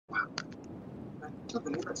Frankly,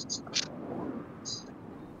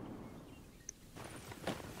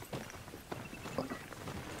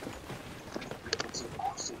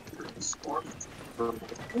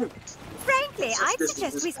 I'd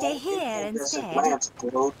suggest we stay here instead.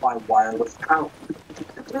 Glowed by wireless power.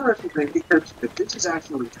 Interesting because if this is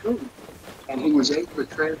actually true, and he was able to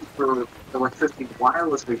transfer electricity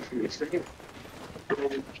wirelessly to his city,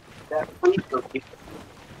 then that proves that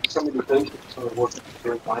some of the basics of working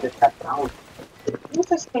with wireless technology.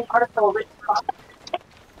 Interesting article written about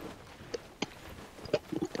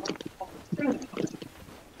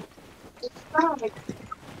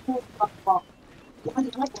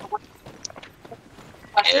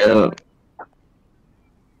Yeah.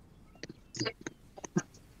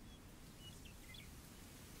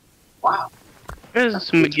 Wow.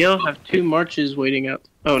 Does Miguel have 2 marches waiting out?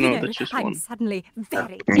 Oh no, that's just I'm one. suddenly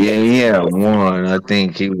very... Yeah, one. I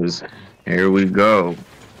think he was. Here we go.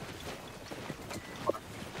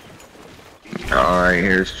 Alright,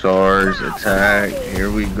 here's SARS attack.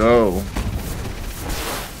 Here we go.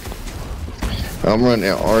 I'm running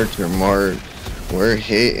Archer March. We're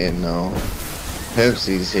hitting though.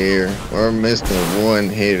 Pepsi's here. We're missing one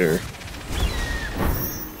hitter.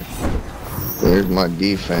 There's my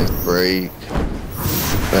defense break.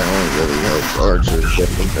 That only really helps Archer.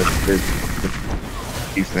 That's good.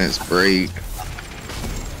 Defense break.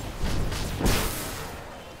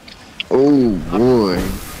 Oh boy.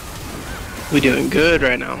 We doing good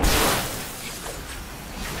right now.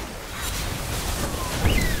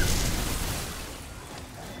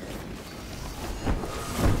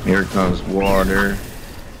 Here comes water.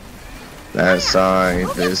 That side,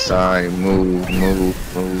 this side, move, people,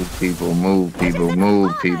 move, people,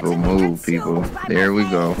 move, people, move, people. There we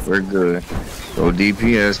go. We're good. Go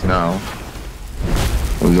DPS now.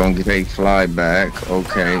 We're gonna take fly back.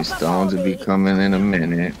 Okay, stones will be coming in a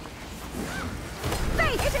minute.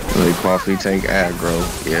 Let coffee take aggro.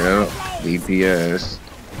 Yeah, DPS.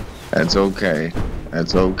 That's okay.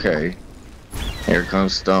 That's okay. Here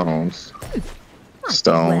comes stones.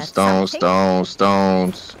 Stones, stones, stones,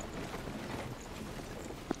 stones.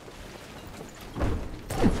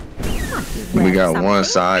 We got one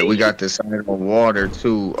side. We got this side of water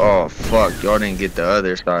too. Oh fuck, y'all didn't get the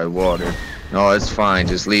other side water. No, it's fine.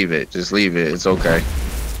 Just leave it. Just leave it. It's okay.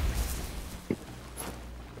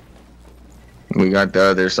 We got the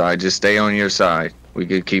other side. Just stay on your side. We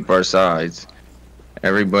could keep our sides.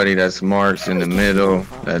 Everybody that's marked in the middle,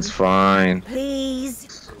 that's fine.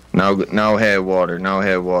 Please. No head water. No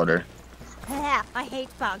head water. I hate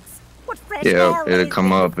bugs. What fresh Yeah, hell it'll is come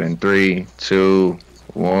this? up in 3, 2,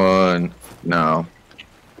 1. No.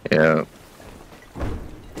 Yeah.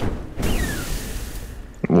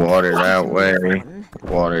 Water that way.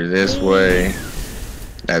 Water this way.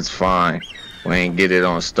 That's fine. We ain't get it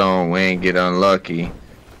on stone. We ain't get unlucky.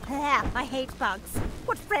 I hate bugs.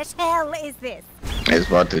 What fresh hell is this? It's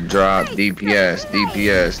about to drop. DPS,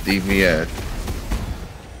 DPS, DPS.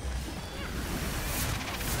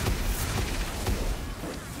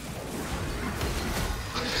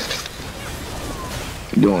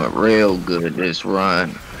 Doing real good this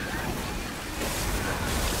run.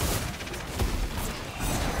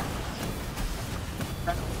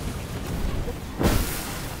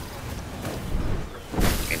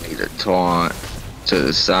 I need a taunt to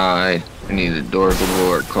the side. I need a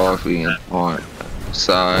Dorkable coffee and taunt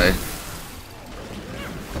side.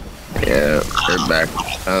 Yeah, they're back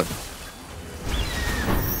up.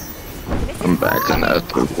 I'm backing up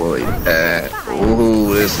to avoid that.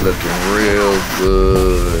 Ooh, it's looking real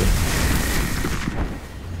good.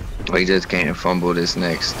 We just can't fumble this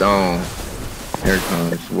next stone. Here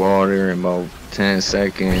comes water in about 10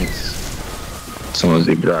 seconds. As soon as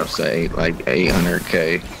he drops at like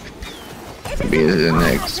 800k. Be the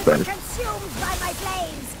next special.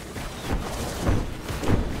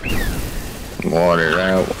 Water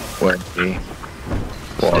that way.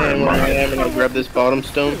 Water Stand where I am and I'll grab this bottom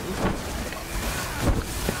stone.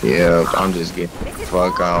 Yeah, I'm just getting the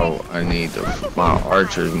fuck out. I need to. My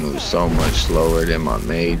archers move so much slower than my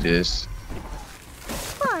mages.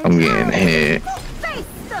 I'm getting hit.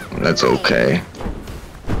 That's okay.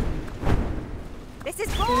 This is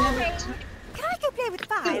boring. Can I go play with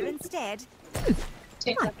fire instead?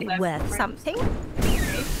 Might be worth something.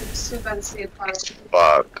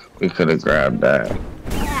 Fuck, we could have grabbed that.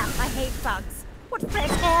 I hate bugs. What fresh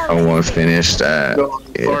hell? I want to finish that.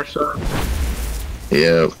 Yeah.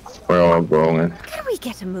 Yep, we're all going. Can we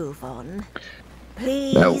get a move on?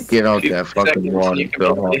 Please. Now get out that fucking water.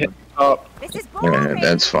 This is boring. Yeah,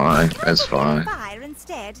 that's fine. That's fine. Fire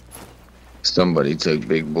instead. Somebody took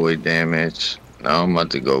big boy damage. Now I'm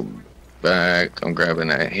about to go back. I'm grabbing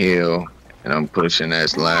that heal. And I'm pushing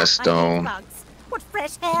that last I hate stone. bugs. What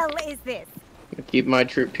fresh hell is this? Keep my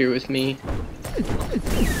troop here with me.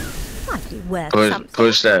 Might be worth something.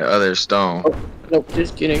 Push that other stone. Oh, nope,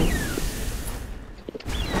 just kidding.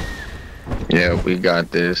 Yeah, we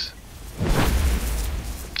got this.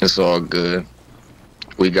 It's all good.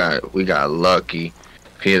 We got lucky.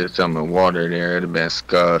 If he had some water there, it'd have been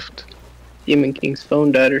scuffed. Demon King's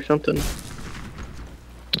phone died or something.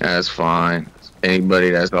 That's fine. Anybody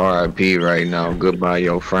that's RIP right now, goodbye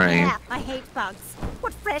your frame. Yeah, I hate bugs.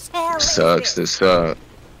 What fresh hell Sucks to is this? suck.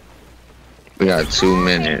 We got 2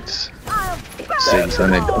 minutes.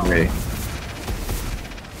 600K.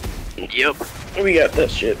 Yep, we got that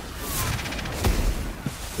shit.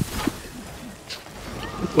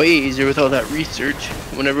 Way easier with all that research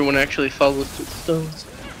when everyone actually follows the stones.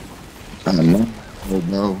 I know,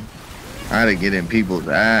 bro. I had to get in people's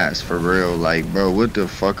ass for real. Like, bro, what the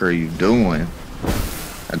fuck are you doing?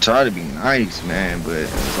 I try to be nice, man, but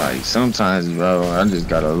it's like sometimes, bro, I just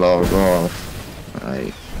gotta log off.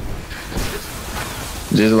 Like,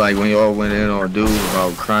 just like when y'all went in on dude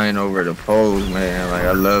about crying over the pose, man. Like,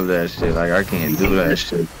 I love that shit. Like, I can't do that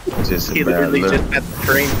shit. It's just He a bad literally look. just had the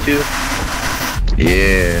train too.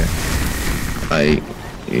 Yeah. Like,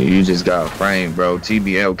 you just got framed, bro.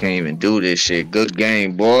 TBL can't even do this shit. Good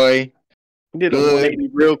game, boy. He did a Good. 180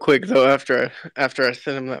 real quick though after I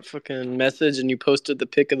sent him that fucking message and you posted the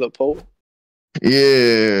pic of the pole.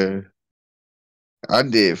 Yeah. I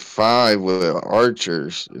did 5 with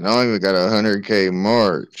archers, and I don't even got a 100K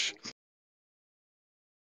march.